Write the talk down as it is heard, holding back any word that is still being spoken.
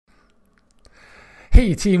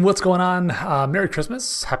Hey team, what's going on? Merry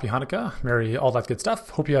Christmas, Happy Hanukkah, Merry all that good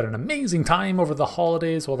stuff. Hope you had an amazing time over the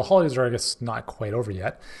holidays. Well, the holidays are, I guess, not quite over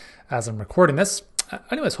yet as I'm recording this.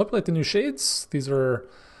 Anyways, hope you like the new shades. These are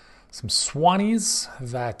some Swannies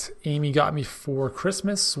that Amy got me for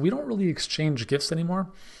Christmas. We don't really exchange gifts anymore,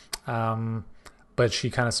 but she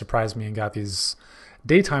kind of surprised me and got these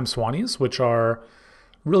daytime Swannies, which are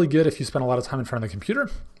really good if you spend a lot of time in front of the computer.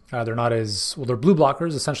 They're not as, well, they're blue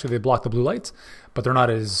blockers. Essentially, they block the blue light, but they're not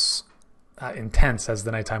as intense as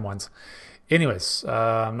the nighttime ones. Anyways,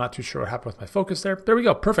 I'm not too sure what happened with my focus there. There we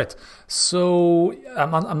go. Perfect. So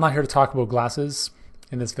I'm not here to talk about glasses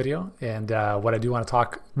in this video. And what I do want to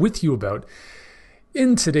talk with you about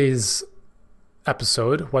in today's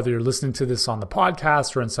episode, whether you're listening to this on the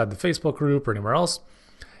podcast or inside the Facebook group or anywhere else,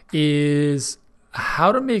 is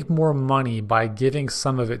how to make more money by giving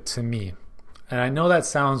some of it to me. And I know that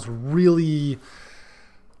sounds really,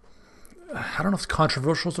 I don't know if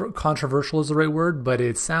controversial is the right word, but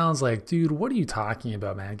it sounds like, dude, what are you talking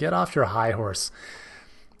about, man? Get off your high horse.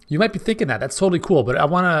 You might be thinking that. That's totally cool, but I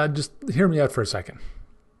want to just hear me out for a second.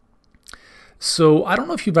 So I don't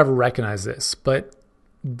know if you've ever recognized this, but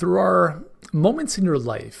there are moments in your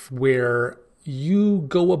life where you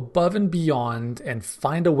go above and beyond and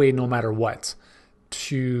find a way no matter what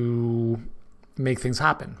to make things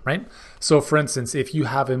happen, right? So for instance, if you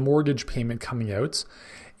have a mortgage payment coming out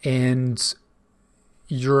and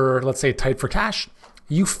you're, let's say, tight for cash,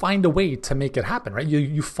 you find a way to make it happen, right?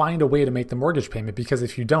 You find a way to make the mortgage payment, because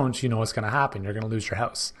if you don't, you know what's going to happen. You're going to lose your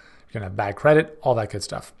house. You're going to have bad credit, all that good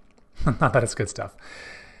stuff. Not that it's good stuff.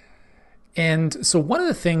 And so one of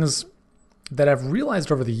the things that I've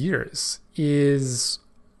realized over the years is,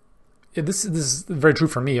 this is very true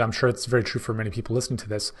for me, I'm sure it's very true for many people listening to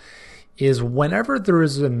this, is whenever there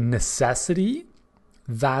is a necessity,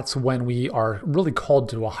 that's when we are really called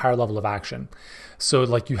to a higher level of action. So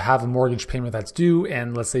like you have a mortgage payment that's due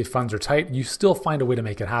and let's say funds are tight, you still find a way to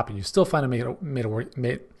make it happen. You still find a way to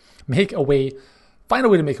make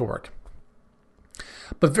it work.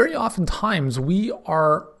 But very oftentimes we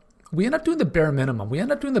end up doing the bare minimum. We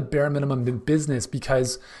end up doing the bare minimum in business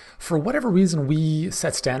because for whatever reason, we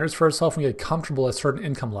set standards for ourselves and we get comfortable at certain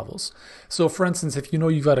income levels. So for instance, if you know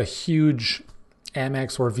you've got a huge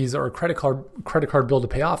Amex or Visa or credit card bill to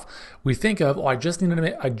pay off, we think of, I just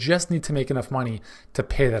need to make enough money to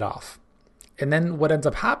pay that off. And then what ends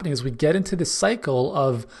up happening is we get into this cycle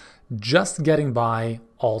of just getting by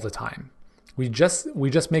all the time. We just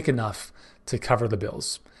make enough to cover the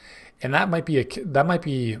bills. And that might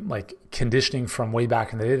be like conditioning from way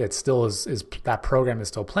back in the day that still is that program is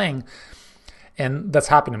still playing. And that's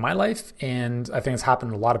happened in my life. And I think it's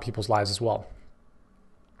happened in a lot of people's lives as well.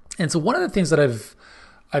 And so one of the things that I've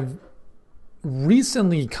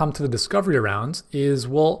recently come to the discovery around is,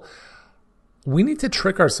 well, we need to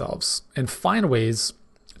trick ourselves and find ways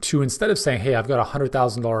to, instead of saying, hey, I've got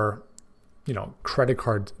 $100,000, credit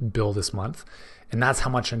card bill this month, and that's how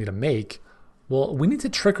much I need to make. Well, we need to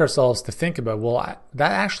trick ourselves to think about,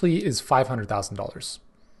 that actually is $500,000,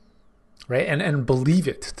 right? And believe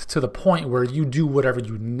it to the point where you do whatever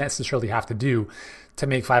you necessarily have to do to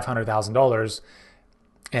make $500,000.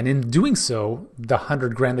 And in doing so, the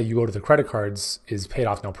 $100,000 that you owe to the credit cards is paid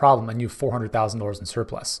off no problem, and you have $400,000 in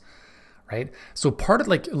surplus, right? So part of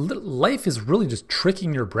life is really just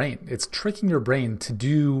tricking your brain. It's tricking your brain to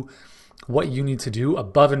do what you need to do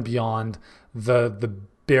above and beyond the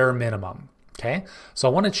bare minimum. Okay, so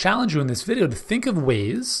I want to challenge you in this video to think of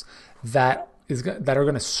ways that are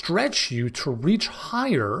going to stretch you to reach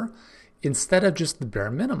higher instead of just the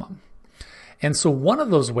bare minimum. And so one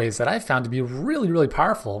of those ways that I found to be really, really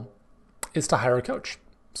powerful is to hire a coach.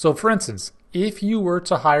 So for instance, if you were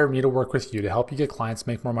to hire me to work with you to help you get clients,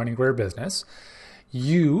 make more money, and grow your business,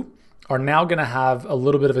 you are now going to have a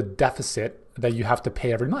little bit of a deficit that you have to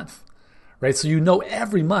pay every month, right? So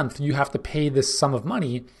every month you have to pay this sum of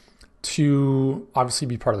money to obviously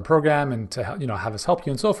be part of the program and to have us help you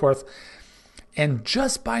and so forth. And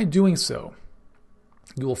just by doing so,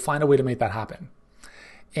 you will find a way to make that happen.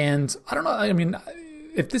 And I don't know, I mean,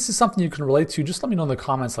 if this is something you can relate to, just let me know in the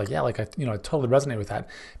comments, I totally resonate with that.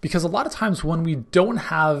 Because a lot of times when we don't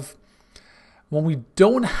have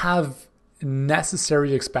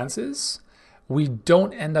necessary expenses, we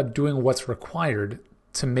don't end up doing what's required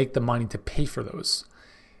to make the money to pay for those.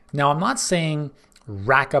 Now, I'm not saying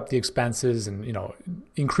rack up the expenses and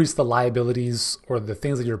increase the liabilities or the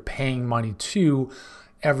things that you're paying money to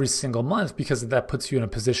every single month, because that puts you in a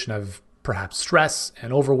position of perhaps stress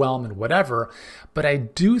and overwhelm and whatever. But I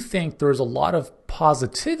do think there's a lot of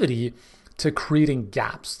positivity to creating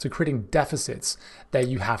gaps, to creating deficits that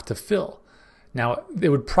you have to fill. Now, it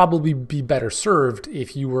would probably be better served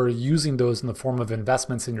if you were using those in the form of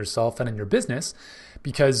investments in yourself and in your business,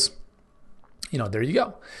 because, there you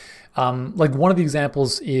go. Like one of the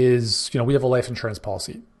examples is, we have a life insurance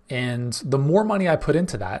policy, and the more money I put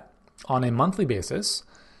into that on a monthly basis,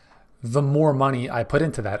 the more money I put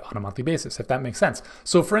into that on a monthly basis, if that makes sense.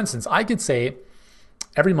 So for instance, I could say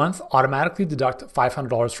every month automatically deduct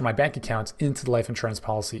 $500 from my bank account into the life insurance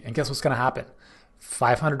policy. And guess what's going to happen?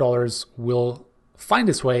 $500 will find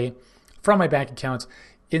its way from my bank account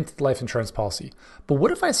into the life insurance policy. But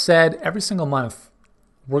what if I said every single month,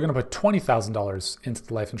 we're going to put $20,000 into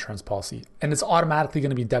the life insurance policy, and it's automatically going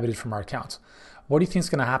to be debited from our account? What do you think is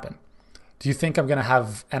going to happen? Do you think I'm going to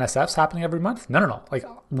have NSFs happening every month? No. Like,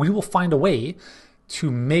 we will find a way to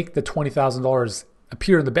make the $20,000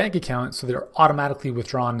 appear in the bank account so they're automatically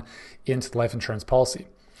withdrawn into the life insurance policy.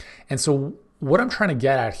 And so what I'm trying to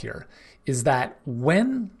get at here is that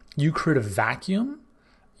when you create a vacuum,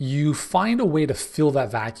 you find a way to fill that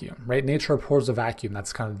vacuum, right? Nature abhors a vacuum.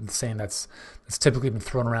 That's kind of the saying that's typically been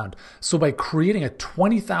thrown around. So by creating a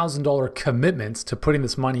 $20,000 commitment to putting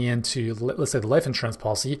this money into, let's say, the life insurance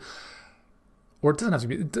policy, or it doesn't have to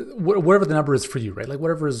be, whatever the number is for you, right? Like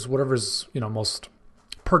whatever is most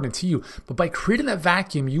pertinent to you. But by creating that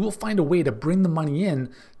vacuum, you will find a way to bring the money in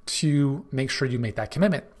to make sure you make that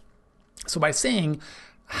commitment. So by saying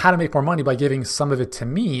how to make more money by giving some of it to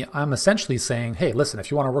me, I'm essentially saying, hey, listen, if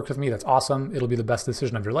you want to work with me, that's awesome. It'll be the best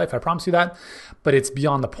decision of your life. I promise you that. But it's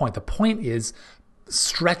beyond the point. The point is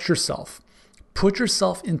stretch yourself. Put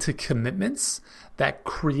yourself into commitments that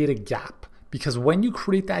create a gap. Because when you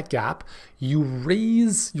create that gap, you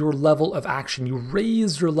raise your level of action. You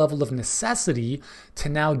raise your level of necessity to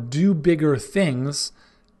now do bigger things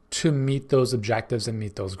to meet those objectives and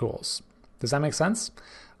meet those goals. Does that make sense?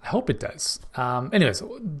 I hope it does. Anyways,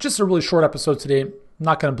 just a really short episode today. I'm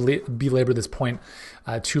not going to belabor this point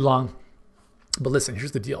too long. But listen,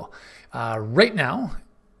 here's the deal. Right now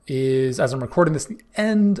is, as I'm recording this, the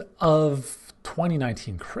end of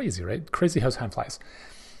 2019. Crazy, right? Crazy how time flies.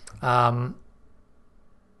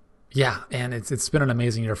 Yeah, and it's been an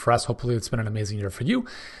amazing year for us. Hopefully it's been an amazing year for you.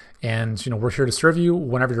 And, we're here to serve you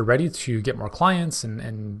whenever you're ready to get more clients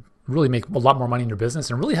and really make a lot more money in your business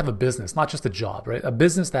and really have a business, not just a job, right? A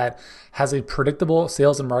business that has a predictable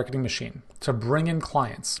sales and marketing machine to bring in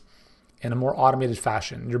clients in a more automated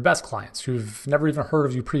fashion. Your best clients who've never even heard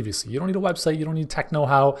of you previously. You don't need a website. You don't need tech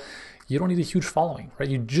know-how. You don't need a huge following, right?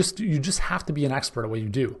 You just have to be an expert at what you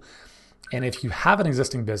do. And if you have an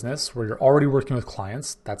existing business where you're already working with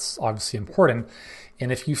clients, that's obviously important. And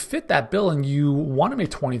if you fit that bill and you want to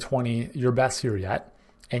make 2020 your best year yet,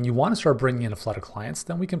 and you want to start bringing in a flood of clients,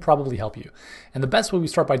 then we can probably help you. And the best way we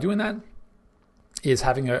start by doing that is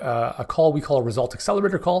having a call we call a Result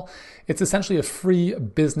Accelerator call. It's essentially a free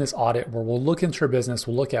business audit where we'll look into your business,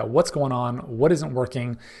 we'll look at what's going on, what isn't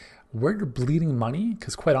working, where you're bleeding money,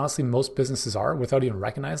 because quite honestly, most businesses are without even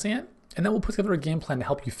recognizing it. And then we'll put together a game plan to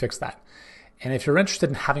help you fix that. And if you're interested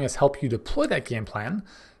in having us help you deploy that game plan,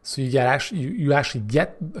 so you actually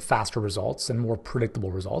get faster results and more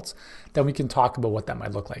predictable results, then we can talk about what that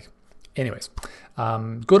might look like. Anyways,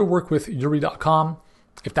 go to workwithyuri.com.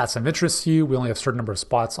 If that's of interest to you, we only have a certain number of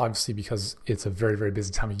spots, obviously, because it's a very, very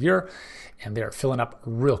busy time of year and they're filling up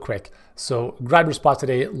real quick. So grab your spot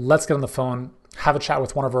today. Let's get on the phone, have a chat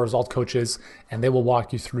with one of our result coaches, and they will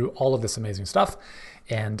walk you through all of this amazing stuff.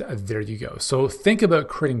 And there you go. So think about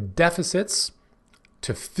creating deficits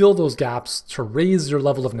to fill those gaps, to raise your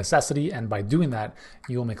level of necessity. And by doing that,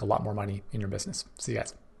 you will make a lot more money in your business. See you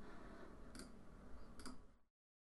guys.